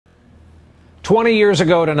20 years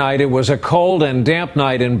ago tonight, it was a cold and damp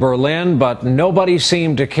night in Berlin, but nobody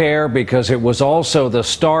seemed to care because it was also the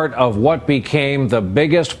start of what became the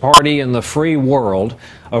biggest party in the free world,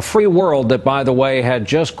 a free world that, by the way, had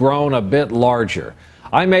just grown a bit larger.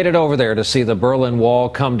 I made it over there to see the Berlin Wall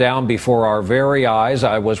come down before our very eyes.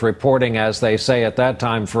 I was reporting, as they say at that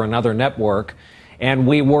time, for another network. And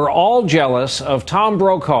we were all jealous of Tom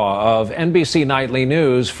Brokaw of NBC Nightly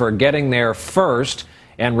News for getting there first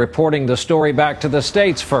and reporting the story back to the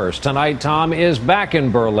States first. Tonight, Tom is back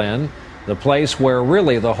in Berlin, the place where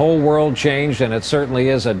really the whole world changed, and it certainly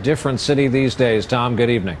is a different city these days. Tom,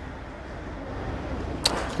 good evening.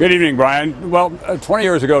 Good evening, Brian. Well, 20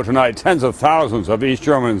 years ago tonight, tens of thousands of East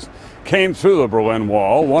Germans came through the Berlin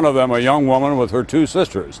Wall, one of them a young woman with her two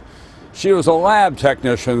sisters. She was a lab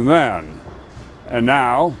technician then, and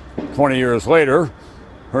now, 20 years later,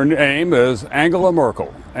 her name is Angela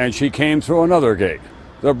Merkel, and she came through another gate,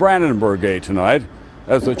 the Brandenburg Gate, tonight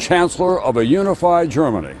as the Chancellor of a unified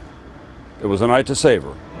Germany. It was a night to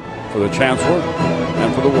savor for the Chancellor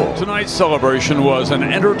and for the world. Tonight's celebration was an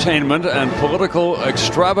entertainment and political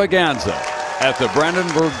extravaganza at the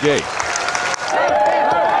Brandenburg Gate,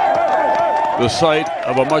 the site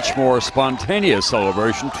of a much more spontaneous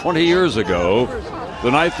celebration 20 years ago,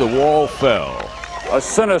 the night the wall fell. A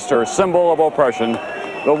sinister symbol of oppression,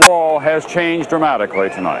 the wall has changed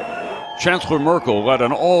dramatically tonight. Chancellor Merkel led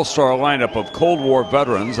an all-star lineup of Cold War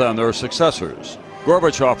veterans and their successors.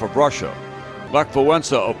 Gorbachev of Russia, Lech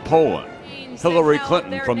Wałęsa of Poland, Hillary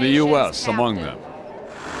Clinton from the U.S. among them.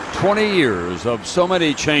 20 years of so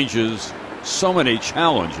many changes, so many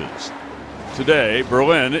challenges. Today,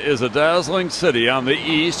 Berlin is a dazzling city on the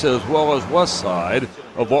east as well as west side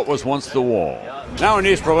of what was once the wall. Now in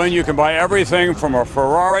East Berlin, you can buy everything from a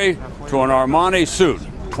Ferrari to an Armani suit.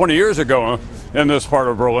 20 years ago in this part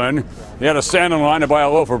of Berlin, you had to stand in line to buy a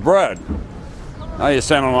loaf of bread. Now you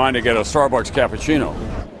stand in line to get a Starbucks cappuccino.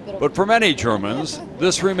 But for many Germans,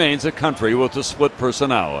 this remains a country with a split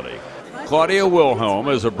personality. Claudia Wilhelm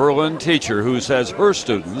is a Berlin teacher who says her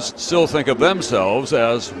students still think of themselves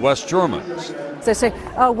as West Germans. They say,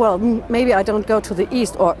 oh, well, maybe I don't go to the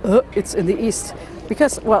east, or it's in the east,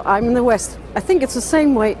 because, well, I'm in the west. I think it's the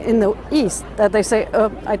same way in the east, that they say,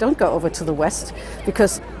 I don't go over to the west,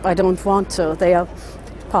 because I don't want to. They are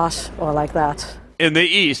posh or like that. In the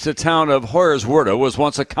east, the town of Hoyerswerda was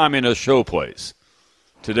once a communist showplace.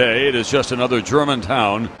 Today, it is just another German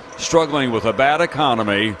town struggling with a bad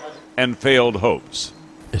economy and failed hopes.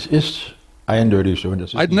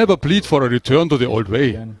 I'd never plead for a return to the old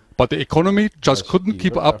way, but the economy just couldn't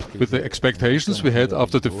keep up with the expectations we had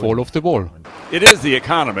after the fall of the wall. It is the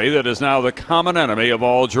economy that is now the common enemy of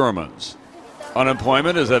all Germans.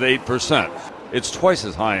 Unemployment is at 8%. It's twice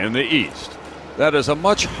as high in the east. That is a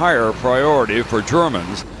much higher priority for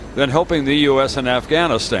Germans than helping the U.S. and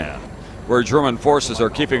Afghanistan, where German forces are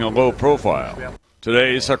keeping a low profile.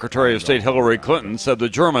 Today, Secretary of State Hillary Clinton said the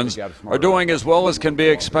Germans are doing as well as can be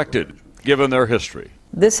expected, given their history.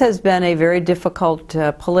 This has been a very difficult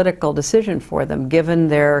political decision for them, given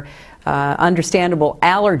their understandable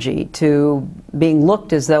allergy to being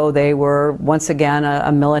looked as though they were once again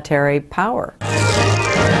a military power.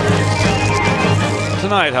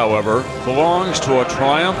 Tonight, however, belongs to a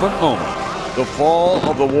triumphant moment, the fall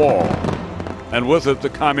of the wall, and with it the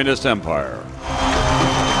communist empire.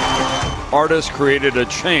 Artists created a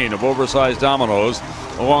chain of oversized dominoes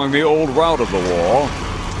along the old route of the wall.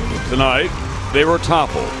 Tonight, they were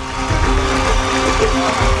toppled,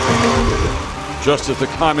 just as the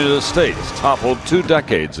communist states toppled 2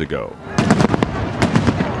 decades ago.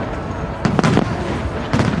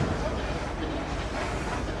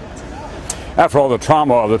 After all the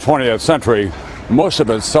trauma of the 20th century, most of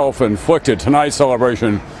it self-inflicted, tonight's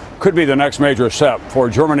celebration could be the next major step for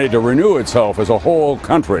Germany to renew itself as a whole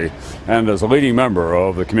country and as a leading member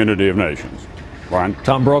of the community of nations. Brian?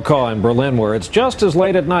 Tom Brokaw in Berlin, where it's just as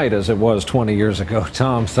late at night as it was 20 years ago.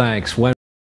 Tom, thanks.